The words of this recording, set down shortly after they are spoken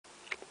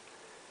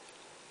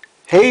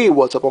Hey,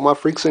 what's up all my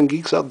freaks and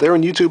geeks out there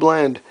in YouTube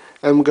land?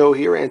 EmGo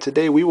here, and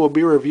today we will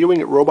be reviewing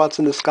Robots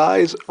in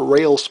Disguise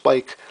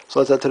RAILSPIKE. So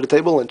let's head to the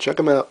table and check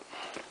them out.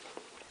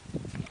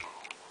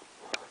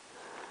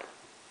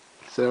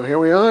 So here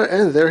we are,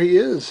 and there he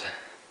is.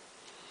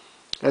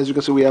 As you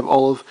can see, we have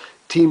all of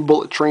Team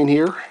Bullet Train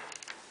here,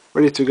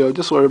 ready to go,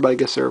 just so everybody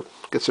gets their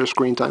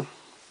screen time.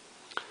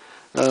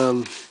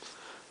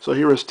 So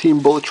here is Team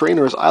Bullet Train,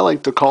 or as I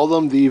like to call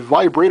them, the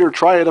Vibrator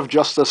Triad of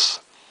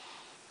Justice.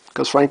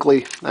 Because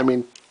frankly, I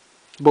mean,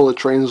 bullet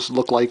trains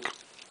look like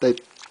they,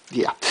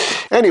 yeah.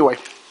 Anyway,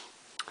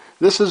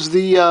 this is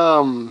the,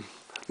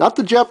 not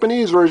the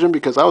Japanese version,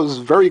 because I was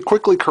very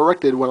quickly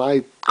corrected when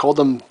I called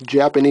them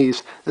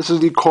Japanese. This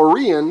is the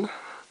Korean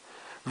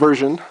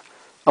version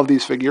of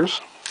these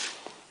figures.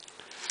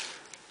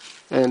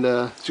 And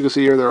as you can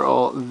see here, they're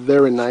all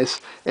very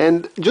nice.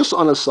 And just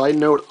on a side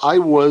note, I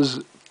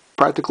was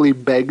practically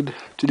begged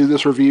to do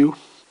this review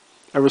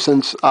ever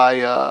since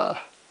I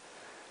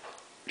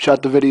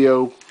shot the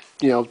video,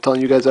 you know, telling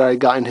you guys that I had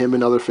gotten him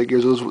and other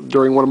figures. It was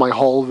during one of my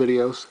haul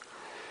videos.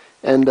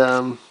 And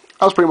I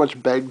was pretty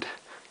much begged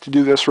to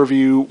do this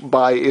review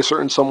by a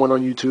certain someone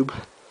on YouTube.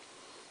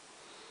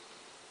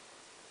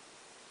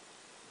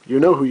 You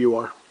know who you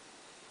are.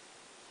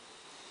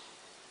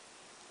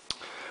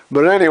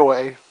 But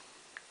anyway,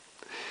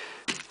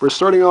 we're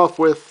starting off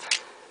with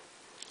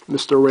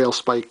Mr.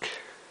 RAILSPIKE,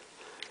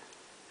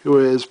 who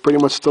is pretty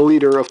much the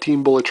leader of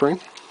Team Bullet Train,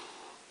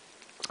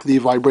 the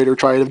Vibrator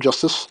Triad of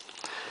Justice.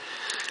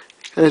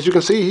 And as you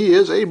can see, he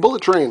is a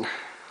bullet train.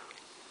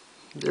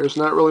 There's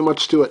not really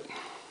much to it.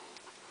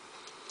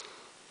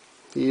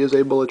 He is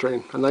a bullet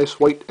train. A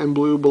nice white and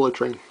blue bullet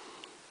train.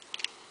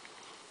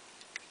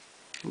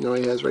 You know,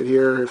 he has right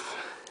here, if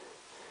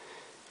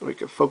we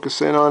can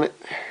focus in on it.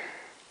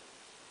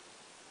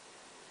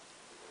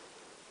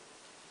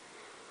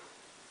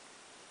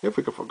 If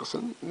we can focus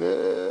in.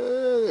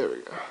 There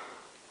we go.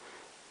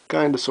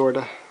 Kinda,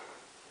 sorta.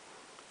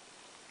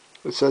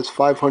 It says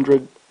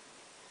 500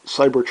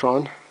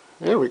 Cybertron.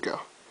 There we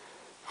go.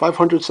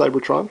 500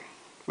 Cybertron,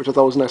 which I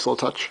thought was a nice little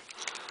touch.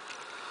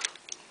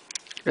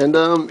 And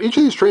each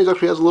of these trains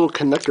actually has a little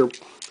connector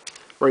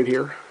right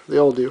here. They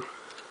all do.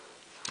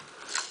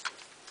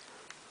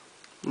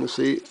 You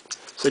see,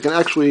 so they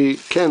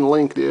can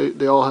link.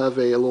 They all have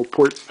a little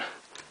port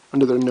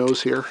under their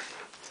nose here.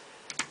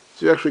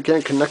 So you actually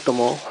can connect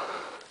them all.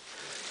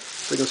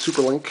 So you can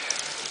super link,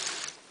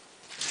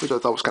 which I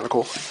thought was kind of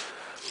cool.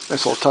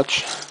 Nice little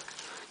touch.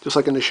 Just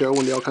like in the show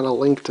when they all kind of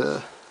link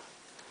to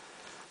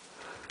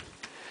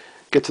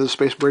get to the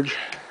space bridge.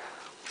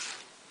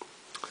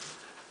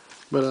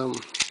 But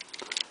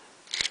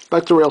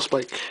back to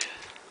RAILSPIKE.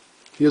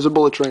 He is a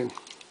bullet train.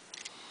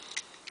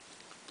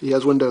 He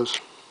has windows.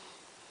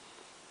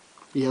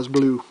 He has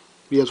blue.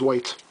 He has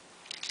white.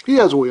 He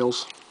has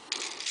wheels.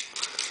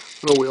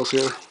 Little wheels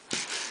here.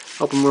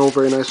 Help him roll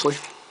very nicely.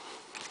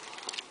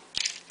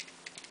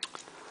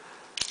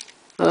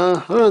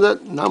 Other than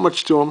that, not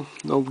much to him.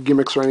 No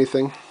gimmicks or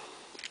anything.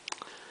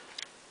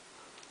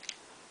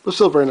 But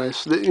still very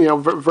nice. You know,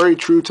 very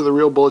true to the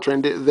real bullet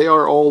train. They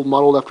are all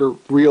modeled after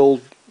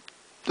real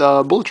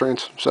bullet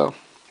trains. So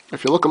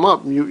if you look them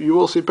up, you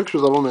will see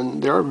pictures of them,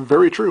 and they are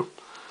very true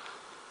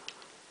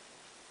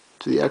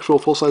to the actual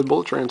full-size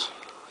bullet trains.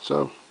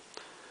 So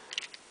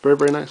very,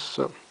 very nice.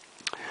 So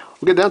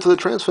we'll get down to the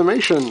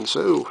transformation.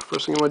 So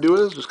first thing I want to do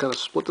is just kind of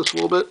split this a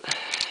little bit,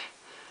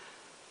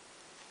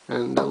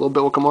 and that little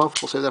bit will come off.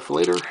 We'll save that for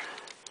later.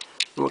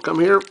 And we'll come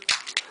here,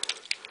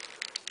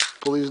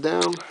 pull these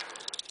down.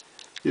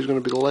 These are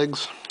going to be the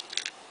legs.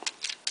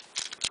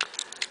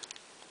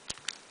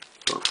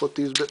 Going to flip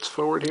these bits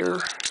forward here.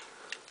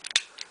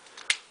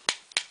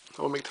 That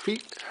will make the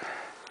feet.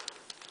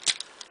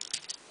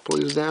 Pull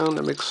these down.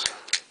 That makes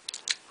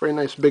a very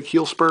nice big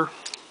heel spur.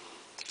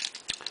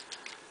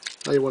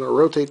 Now you want to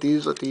rotate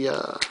these at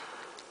the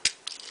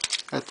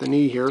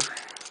knee here,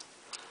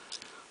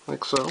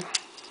 like so.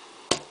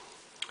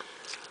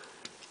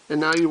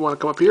 And now you want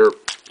to come up here,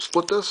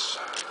 split this,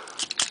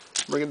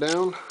 bring it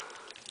down.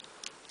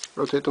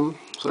 Rotate them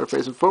so they're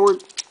facing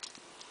forward.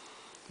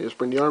 You just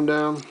bring the arm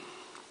down,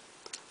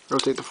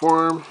 rotate the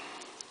forearm,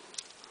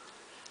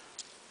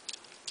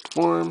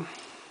 and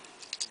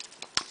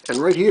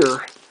right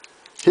here,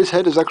 his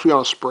head is actually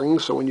on a spring,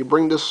 so when you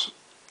bring this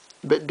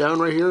bit down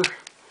right here,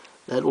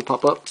 the head will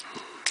pop up.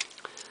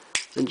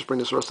 Then just bring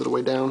this the rest of the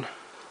way down.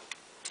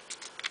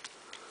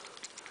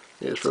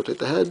 You just rotate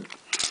the head.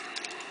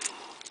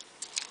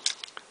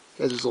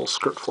 He has these little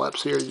skirt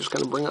flaps here, you just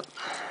kind of bring up.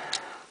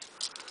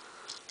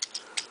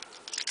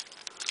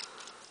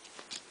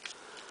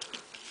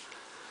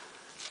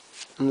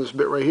 And this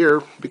bit right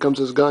here becomes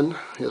his gun.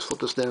 You just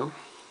flip this down.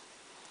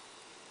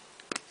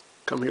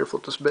 Come here,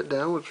 flip this bit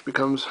down, which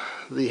becomes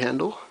the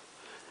handle.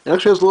 It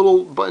actually has a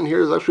little button here.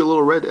 There's actually a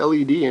little red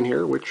LED in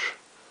here, which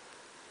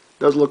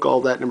doesn't look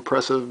all that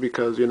impressive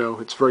because, you know,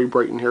 it's very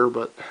bright in here,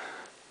 but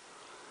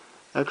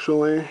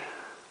actually,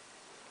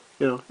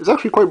 you know, it's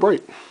actually quite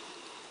bright.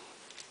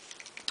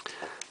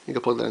 You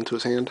can plug that into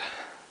his hand.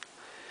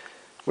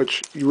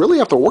 which you really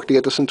have to work to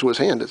get this into his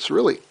hand. It's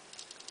really,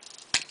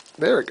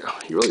 there we go.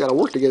 You really got to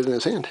work to get it in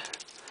his hand.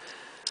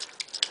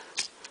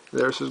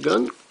 There's his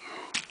gun.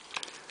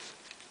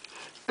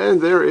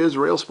 And there is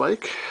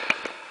RAILSPIKE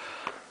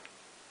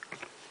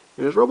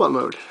in his robot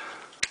mode,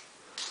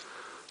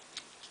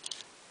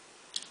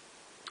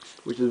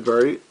 which is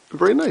very,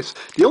 very nice.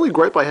 The only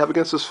gripe I have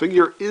against this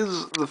figure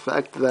is the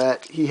fact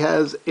that he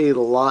has a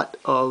lot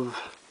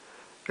of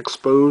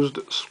exposed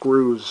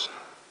screws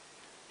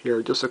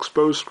here, just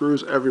exposed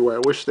screws everywhere.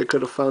 I wish they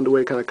could have found a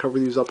way to kind of cover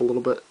these up a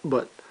little bit,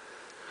 but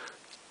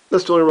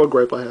that's the only real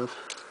gripe I have.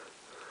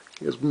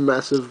 He has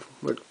massive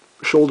like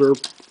shoulder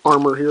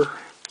armor here.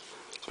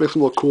 This makes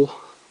him look cool,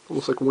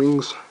 almost like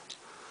wings.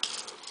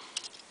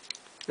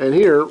 And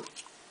here,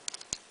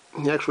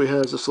 he actually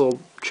has this little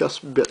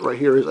chest bit right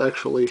here is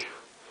actually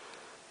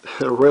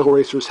a Rail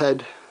Racer's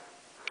head,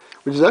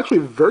 which is actually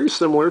very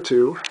similar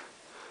to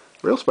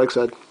RAILSPIKE's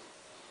head.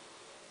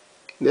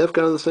 They have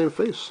kind of the same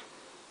face,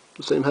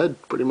 the same head,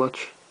 pretty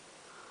much.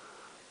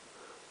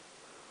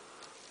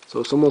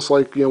 So it's almost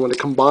like, you know, when they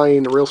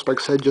combine,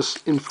 RAILSPIKE's head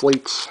just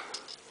inflates.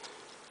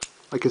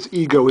 Like his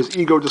ego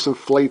just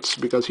inflates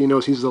because he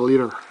knows he's the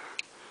leader.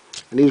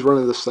 And he's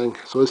running this thing,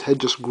 so his head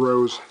just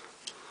grows.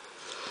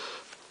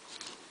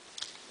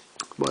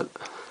 But,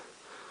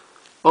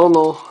 all in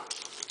all,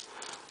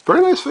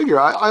 very nice figure.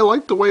 I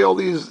like the way all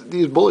these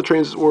bullet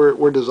trains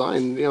were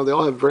designed. You know, they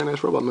all have very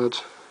nice robot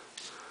modes.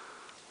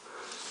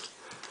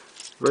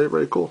 Very,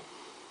 very cool.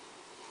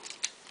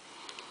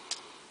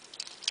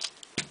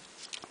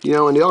 You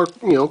know, and they are,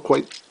 you know,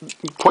 quite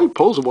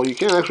posable. You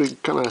can actually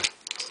kind of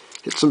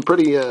hit some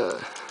pretty, you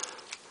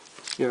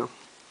know,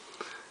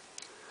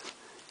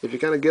 if you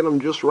kind of get them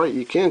just right,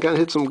 you can kind of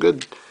hit some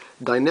good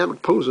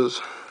dynamic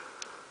poses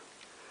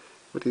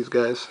with these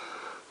guys.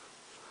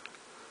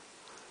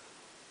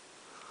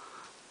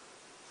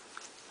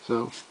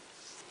 So,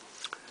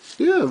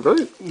 yeah,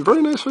 very,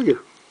 very nice figure.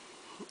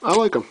 I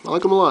like him. I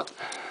like him a lot.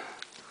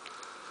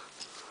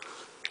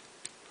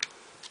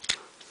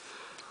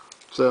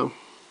 So,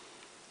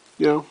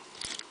 you know,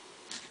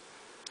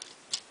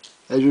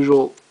 as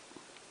usual,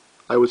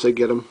 I would say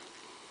get him.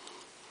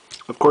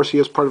 Of course, he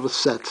is part of a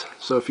set,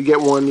 so if you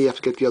get one, you have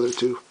to get the other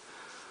two.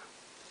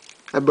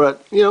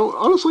 But, you know,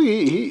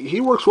 honestly,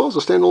 he works well as a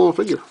standalone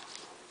figure.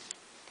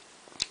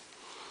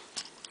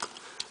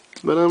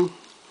 But,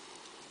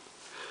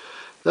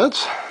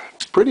 that's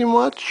pretty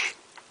much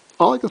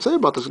all I can say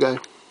about this guy.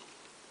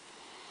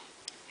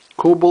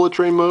 Cool bullet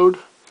train mode,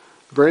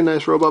 very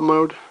nice robot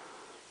mode.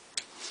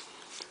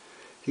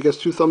 He gets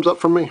 2 thumbs up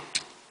from me.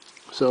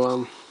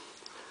 So,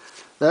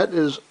 that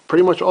is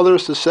pretty much all there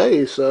is to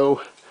say.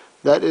 So,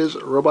 that is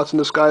Robots in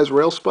Disguise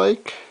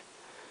RAILSPIKE,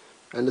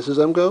 and this is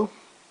EmGo,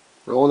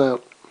 rolling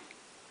out.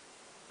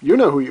 You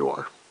know who you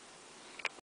are.